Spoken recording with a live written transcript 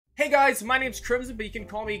Hey guys, my name's Crimz, but you can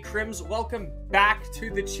call me Crimz. Welcome back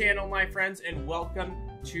to the channel, my friends, and welcome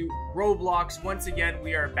to Roblox. Once again,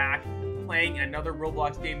 we are back playing another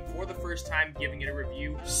Roblox game for the first time, giving it a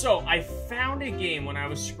review. So, I found a game when I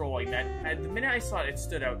was scrolling that, at the minute I saw it, it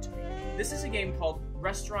stood out to me. This is a game called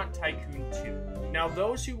Restaurant Tycoon 2. Now,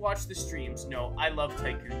 those who watch the streams know I love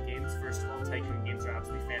Tycoon games. First of all, Tycoon games are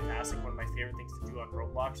absolutely fantastic. One of my favorite things to do on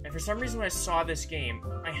Roblox. And for some reason, when I saw this game,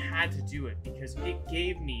 I had to do it because it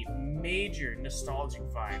gave me major nostalgic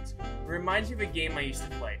vibes. It reminds me of a game I used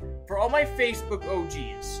to play. For all my Facebook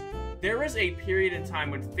OGs, there was a period in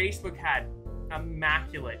time when Facebook had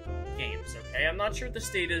immaculate games, okay? I'm not sure what the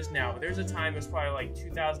state is now, but there's a time, it was probably like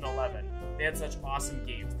 2011, they had such awesome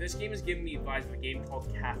games. This game is giving me vibes of a game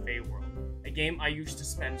called Cafe World, a game I used to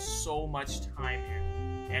spend so much time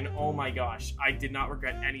in. And oh my gosh, I did not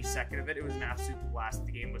regret any second of it. It was an absolute blast.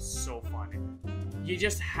 The game was so fun. You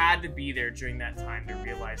just had to be there during that time to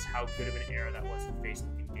realize how good of an era that was for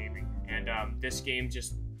Facebook and gaming. And this game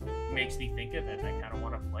just makes me think of it, and I kind of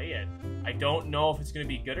want to play it. I don't know if it's going to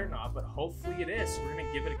be good or not, but hopefully it is. So we're going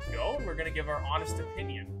to give it a go, and we're going to give our honest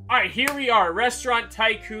opinion. Alright, here we are, Restaurant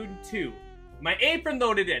Tycoon 2. My apron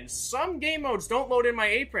loaded in. Some game modes don't load in my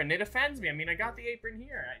apron. It offends me. I mean, I got the apron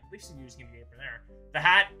here. At least you just give me the apron there. The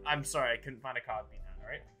hat, I'm sorry, I couldn't find a copy hat,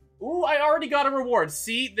 alright? Ooh, I already got a reward.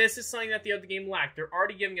 See, this is something that the other game lacked. They're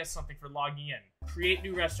already giving us something for logging in. Create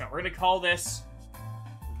new restaurant. We're going to call this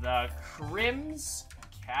the Crimz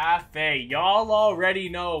Cafe. Y'all already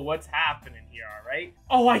know what's happening here, alright?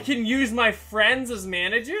 Oh, I can use my friends as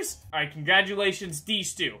managers? Alright, congratulations,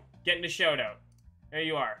 D-Stew. Getting a shout out. There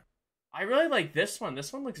you are. I really like this one.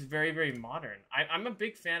 This one looks very, very modern. I'm a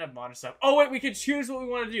big fan of modern stuff. Oh, wait, we can choose what we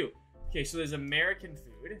want to do. Okay, so there's American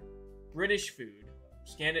food, British food.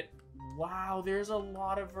 Scan it. Wow, there's a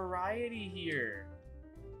lot of variety here.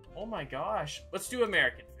 Oh my gosh. Let's do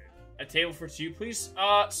American food. A table for two, please.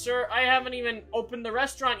 Sir, I haven't even opened the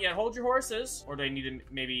restaurant yet. Hold your horses. Or do I need to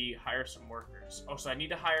maybe hire some workers? Oh, so I need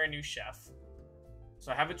to hire a new chef.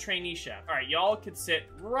 So I have a trainee chef. All right, y'all can sit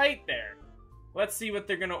right there. Let's see what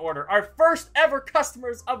they're gonna order. Our first ever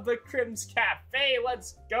customers of the Crimz Cafe.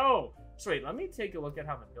 Let's go. So wait, let me take a look at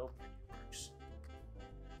how the build menu works.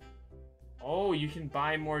 Oh, you can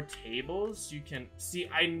buy more tables. You can see.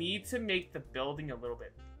 I need to make the building a little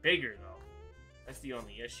bit bigger though. That's the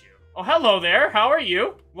only issue. Oh, hello there. How are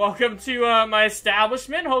you? Welcome to my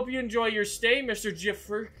establishment. Hope you enjoy your stay, Mr.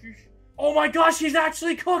 Jiffer. Oh my gosh, he's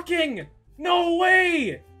actually cooking. No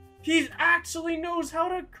way. He actually knows how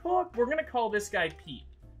to cook. We're gonna call this guy Pete.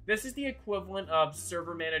 This is the equivalent of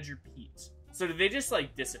server manager Pete. So did they just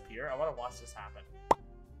like disappear? I want to watch this happen.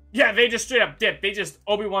 Yeah, they just straight up dipped. They just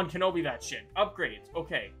Obi-Wan Kenobi that shit. Upgrades.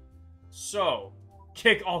 Okay. So,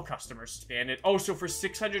 kick all customers. Expand it. Oh, so for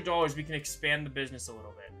 $600 we can expand the business a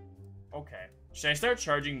little bit. Okay. Should I start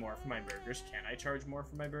charging more for my burgers? Can I charge more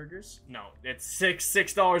for my burgers? No, it's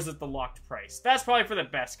 $6 at the locked price. That's probably for the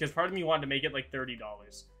best, because part of me wanted to make it like $30.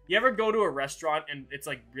 You ever go to a restaurant and it's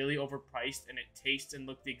like really overpriced and it tastes and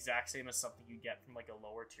looks the exact same as something you get from like a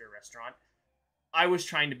lower tier restaurant? I was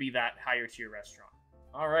trying to be that higher tier restaurant.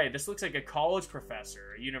 Alright, this looks like a college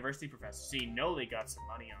professor, a university professor, so you know they got some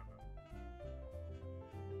money on them.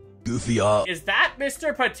 Goofy up. Is that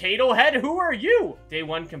Mr. Potato Head? Who are you? Day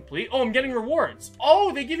 1 complete. Oh, I'm getting rewards.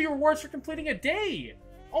 Oh, they give you rewards for completing a day.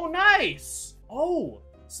 Oh, nice. Oh,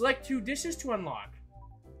 select 2 dishes to unlock.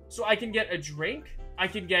 So I can get a drink, I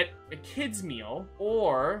can get a kid's meal,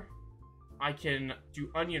 or I can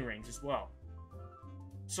do onion rings as well.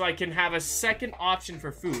 So I can have a second option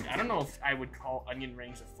for food. I don't know if I would call onion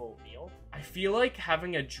rings a full meal. I feel like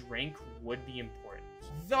having a drink would be important.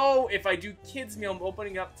 Though, if I do kids meal, I'm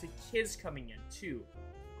opening up to kids coming in too.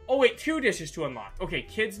 Oh wait, 2 dishes to unlock. Okay,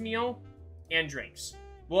 kids meal and drinks.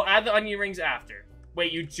 We'll add the onion rings after.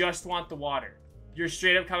 Wait, you just want the water. You're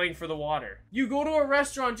straight up coming for the water. You go to a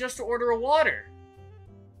restaurant just to order a water.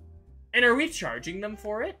 And are we charging them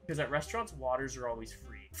for it? Because at restaurants, waters are always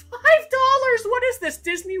free. $5! What is this,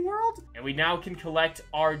 Disney World? And we now can collect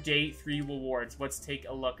our day 3 rewards. Let's take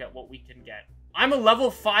a look at what we can get. I'm a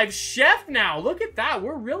level 5 chef now. Look at that.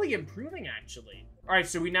 We're really improving, actually. All right,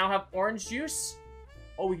 so we now have orange juice.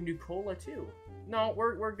 Oh, we can do cola, too. No,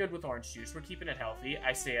 we're good with orange juice. We're keeping it healthy.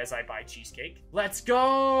 I say as I buy cheesecake. Let's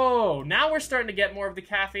go. Now we're starting to get more of the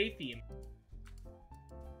cafe theme.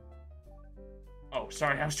 Oh,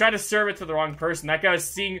 sorry. I was trying to serve it to the wrong person. That guy was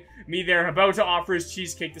seeing me there about to offer his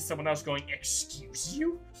cheesecake to someone else going, excuse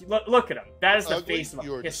you? Look at him. That is the Ugly, face of a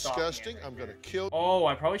you're pissed off disgusting. man right I'm there. gonna kill. Oh,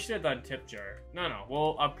 I probably should have done tip jar. No.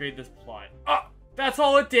 We'll upgrade this plot. Oh, that's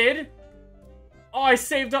all it did? Oh, I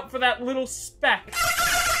saved up for that little speck.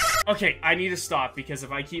 Okay, I need to stop because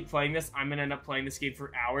if I keep playing this, I'm gonna end up playing this game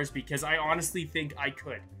for hours because I honestly think I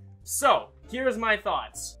could. So, here's my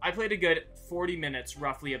thoughts. I played a good 40 minutes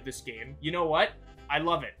roughly of this game. You know what? I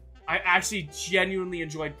love it. I actually genuinely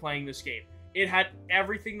enjoyed playing this game. It had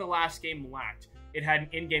everything the last game lacked. It had an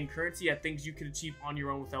in-game currency, it had things you could achieve on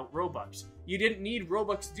your own without Robux. You didn't need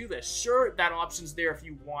Robux to do this. Sure, that option's there if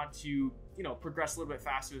you want to, you know, progress a little bit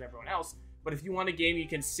faster than everyone else. But if you want a game you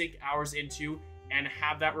can sink hours into and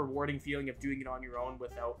have that rewarding feeling of doing it on your own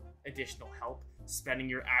without additional help, spending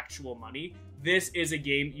your actual money, this is a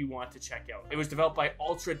game you want to check out. It was developed by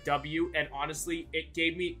Ultra W, and honestly, it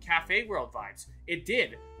gave me Cafe World vibes. It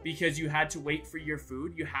did, because you had to wait for your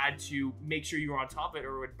food, you had to make sure you were on top of it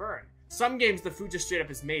or it would burn. Some games, the food just straight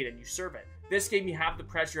up is made and you serve it. This game, you have the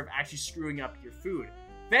pressure of actually screwing up your food.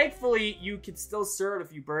 Thankfully, you can still serve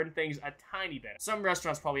if you burn things a tiny bit. Some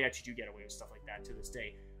restaurants probably actually do get away with stuff like that to this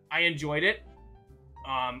day. I enjoyed it.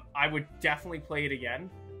 I would definitely play it again.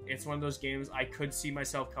 It's one of those games I could see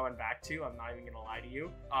myself coming back to. I'm not even gonna lie to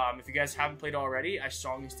you. If you guys haven't played already, I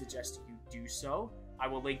strongly suggest you do so. I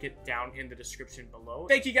will link it down in the description below.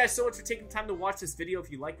 Thank you guys so much for taking the time to watch this video.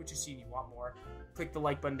 If you like what you see and you want more, click the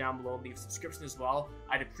like button down below and leave a subscription as well.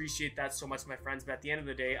 I'd appreciate that so much, my friends. But at the end of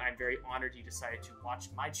the day, I'm very honored you decided to watch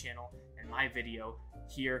my channel and my video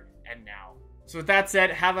here and now. So with that said,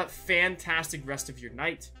 have a fantastic rest of your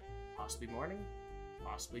night, possibly morning,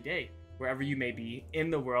 possibly day. Wherever you may be in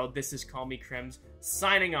the world, this is CallMeCrimz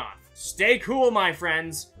signing off. Stay cool, my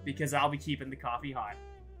friends, because I'll be keeping the coffee hot.